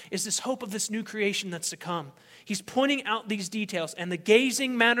life is this hope of this new creation that's to come. He's pointing out these details, and the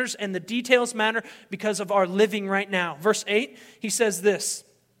gazing matters and the details matter because of our living right now. Verse 8, he says this,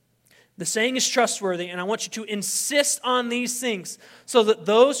 the saying is trustworthy, and I want you to insist on these things so that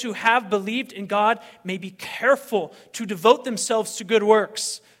those who have believed in God may be careful to devote themselves to good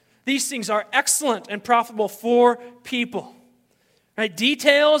works. These things are excellent and profitable for people. Right?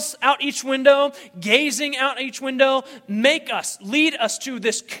 Details out each window, gazing out each window, lead us to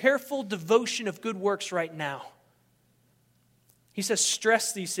this careful devotion of good works right now. He says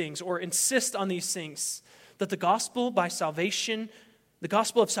stress these things or insist on these things, that the gospel of salvation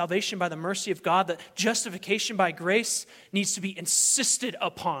by the mercy of God, that justification by grace needs to be insisted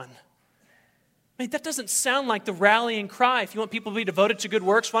upon. I mean, that doesn't sound like the rallying cry. If you want people to be devoted to good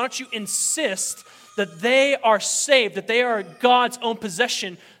works, why don't you insist that they are saved, that they are God's own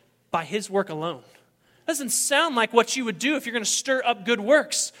possession by his work alone? Doesn't sound like what you would do if you're going to stir up good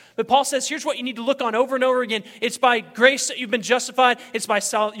works. But Paul says, here's what you need to look on over and over again. It's by grace that you've been justified. It's by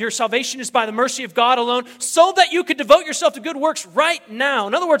your salvation is by the mercy of God alone, so that you could devote yourself to good works right now.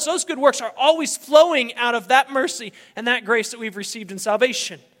 In other words, those good works are always flowing out of that mercy and that grace that we've received in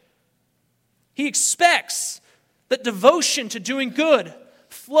salvation. He expects that devotion to doing good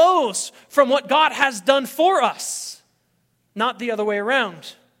flows from what God has done for us, not the other way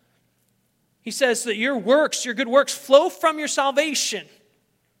around. He says that your good works flow from your salvation.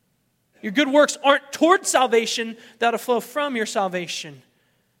 Your good works aren't toward salvation, that'll flow from your salvation.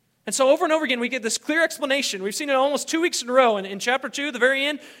 And so over and over again, we get this clear explanation. We've seen it almost 2 weeks in a row. In chapter 2, the very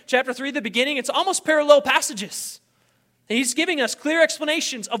end, chapter 3, the beginning, it's almost parallel passages. And he's giving us clear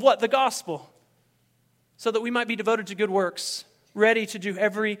explanations of what? The gospel. So that we might be devoted to good works, ready to do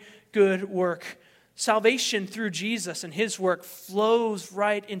every good work. Salvation through Jesus and his work flows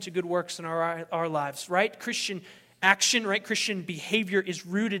right into good works in our lives. Right Christian action, right Christian behavior is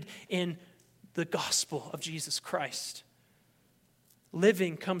rooted in the gospel of Jesus Christ.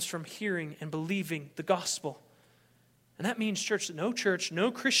 Living comes from hearing and believing the gospel. And that means, church,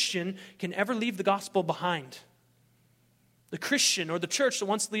 no Christian can ever leave the gospel behind. The Christian or the church that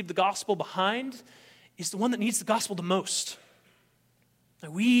wants to leave the gospel behind is the one that needs the gospel the most.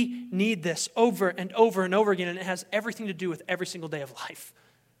 We need this over and over and over again, and it has everything to do with every single day of life.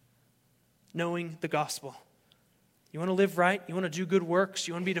 Knowing the gospel. You want to live right? You want to do good works?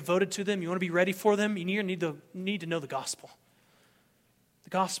 You want to be devoted to them? You want to be ready for them? You need to know the gospel.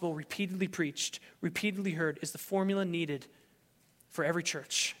 The gospel, repeatedly preached, repeatedly heard, is the formula needed for every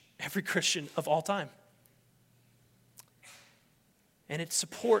church, every Christian of all time. And it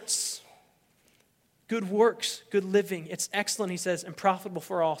supports good works, good living. It's excellent, he says, and profitable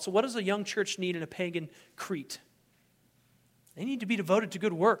for all. So what does a young church need in a pagan Crete? They need to be devoted to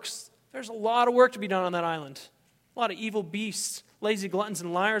good works. There's a lot of work to be done on that island. A lot of evil beasts, lazy gluttons,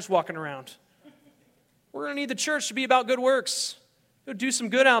 and liars walking around. We're going to need the church to be about good works. Go do some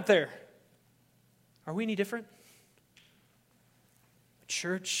good out there. Are we any different? A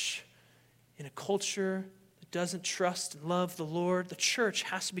church in a culture that doesn't trust and love the Lord, the church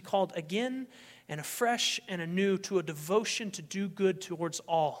has to be called again and afresh and anew to a devotion to do good towards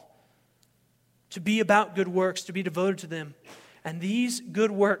all. To be about good works, to be devoted to them. And these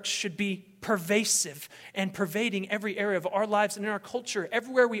good works should be pervasive and pervading every area of our lives and in our culture.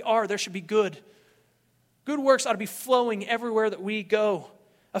 Everywhere we are, there should be good. Good works ought to be flowing everywhere that we go,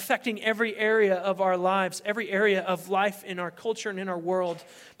 affecting every area of our lives, every area of life in our culture and in our world.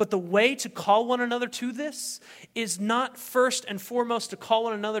 But the way to call one another to this is not first and foremost to call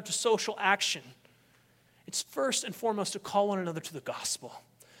one another to social action. It's first and foremost to call one another to the gospel,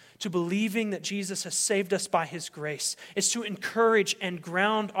 to believing that Jesus has saved us by his grace. It's to encourage and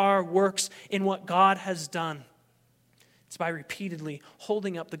ground our works in what God has done. It's by repeatedly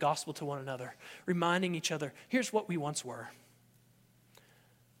holding up the gospel to one another, reminding each other, here's what we once were.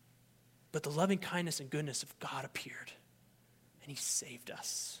 But the loving kindness and goodness of God appeared, and he saved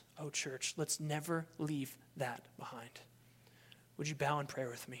us. Oh, church, let's never leave that behind. Would you bow in prayer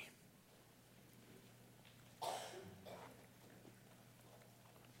with me?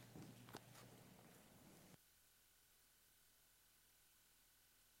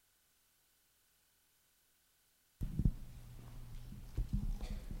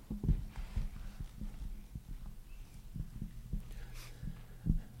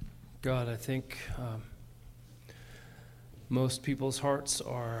 God, I think most people's hearts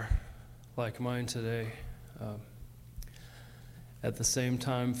are like mine today, at the same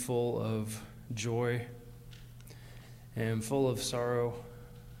time full of joy and full of sorrow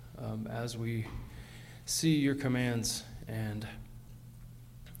as we see your commands and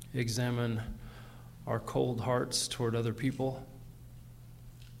examine our cold hearts toward other people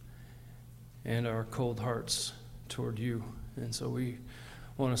and our cold hearts toward you. And so we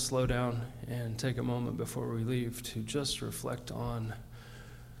want to slow down and take a moment before we leave to just reflect on,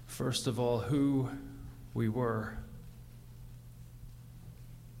 first of all, who we were.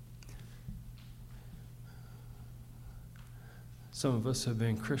 Some of us have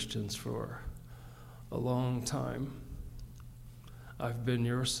been Christians for a long time. I've been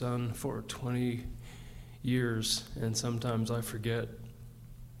your son for 20 years, and sometimes I forget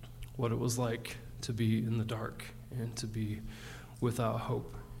what it was like to be in the dark and to be without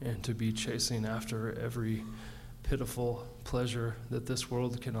hope and to be chasing after every pitiful pleasure that this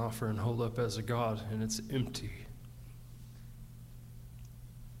world can offer and hold up as a God, and it's empty.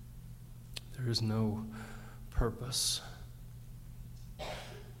 There is no purpose.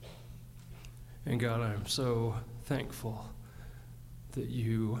 And God, I am so thankful that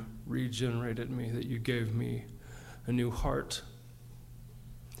you regenerated me, that you gave me a new heart,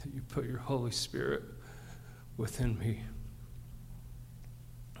 that you put your Holy Spirit within me,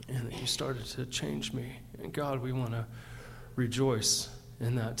 and that you started to change me. And God, we want to rejoice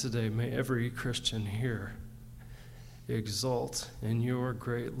in that today. May every Christian here exult in your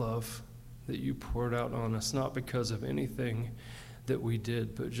great love that you poured out on us, not because of anything that we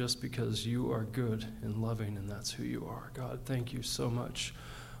did, but just because you are good and loving, and that's who you are. God, thank you so much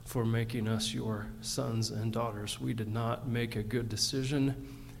for making us your sons and daughters. We did not make a good decision.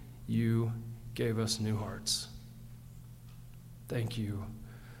 You gave us new hearts. Thank you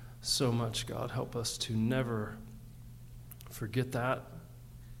so much, God. Help us to never forget that.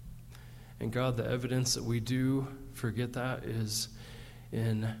 And God, the evidence that we do forget that is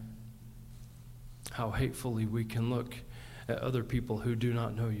in how hatefully we can look at other people who do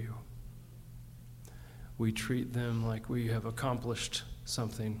not know you. We treat them like we have accomplished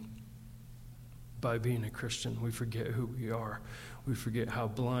something by being a Christian. We forget who we are. We forget how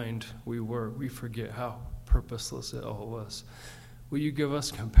blind we were. We forget how purposeless it all was. Will you give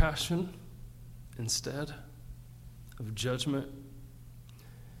us compassion instead of judgment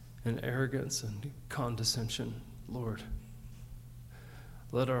and arrogance and condescension, Lord?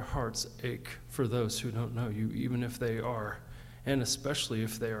 Let our hearts ache for those who don't know you, even if they are, and especially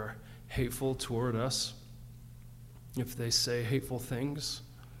if they are hateful toward us, if they say hateful things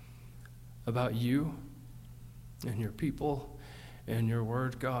about you and your people and your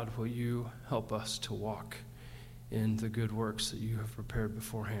word. God, will you help us to walk in the good works that you have prepared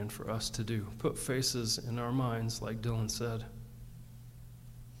beforehand for us to do. Put faces in our minds, like Dylan said.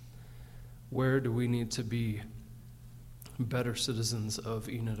 Where do we need to be better citizens of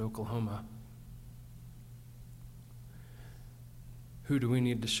Enid, Oklahoma? Who do we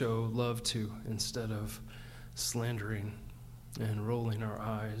need to show love to instead of slandering and rolling our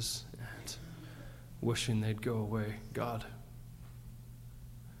eyes and wishing they'd go away? God,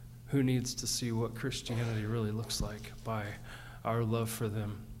 who needs to see what Christianity really looks like by our love for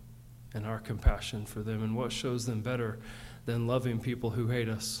them and our compassion for them? And what shows them better than loving people who hate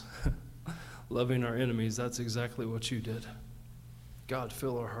us? Loving our enemies, that's exactly what you did. God,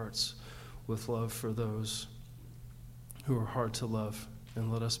 fill our hearts with love for those who are hard to love,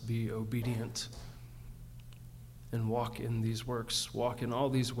 and let us be obedient and walk in these works, walk in all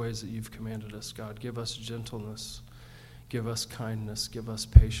these ways that you've commanded us, God. Give us gentleness, give us kindness, give us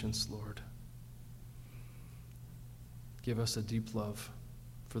patience, Lord. Give us a deep love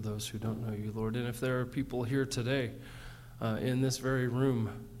for those who don't know you, Lord. And if there are people here today in this very room,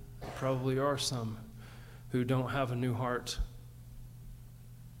 there probably are some who don't have a new heart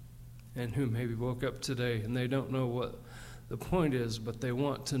and who maybe woke up today and they don't know what the point is, but they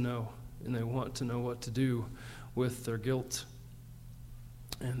want to know, and they want to know what to do with their guilt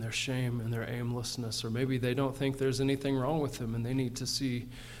and their shame and their aimlessness. Or maybe they don't think there's anything wrong with them and they need to see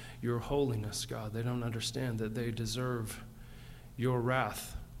your holiness, God. They don't understand that they deserve your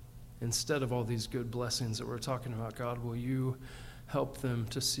wrath instead of all these good blessings that we're talking about. God, will you help them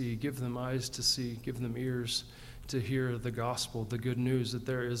to see, give them eyes to see, give them ears to hear the gospel, the good news that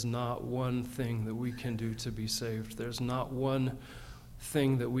there is not one thing that we can do to be saved. There's not one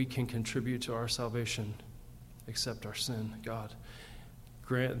thing that we can contribute to our salvation except our sin. God,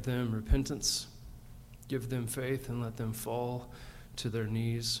 grant them repentance, give them faith, and let them fall to their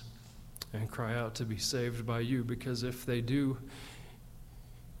knees and cry out to be saved by you, because if they do,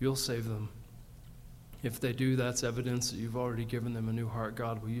 you'll save them. If they do, that's evidence that you've already given them a new heart.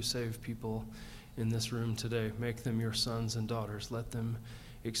 God, will you save people in this room today? Make them your sons and daughters. Let them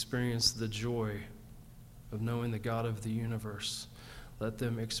experience the joy of knowing the God of the universe. Let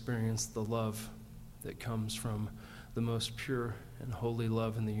them experience the love that comes from the most pure and holy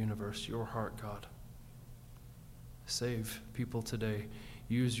love in the universe, your heart, God. Save people today.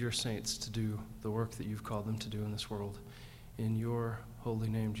 Use your saints to do the work that you've called them to do in this world. In your holy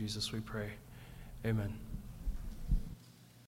name, Jesus, we pray. Amen.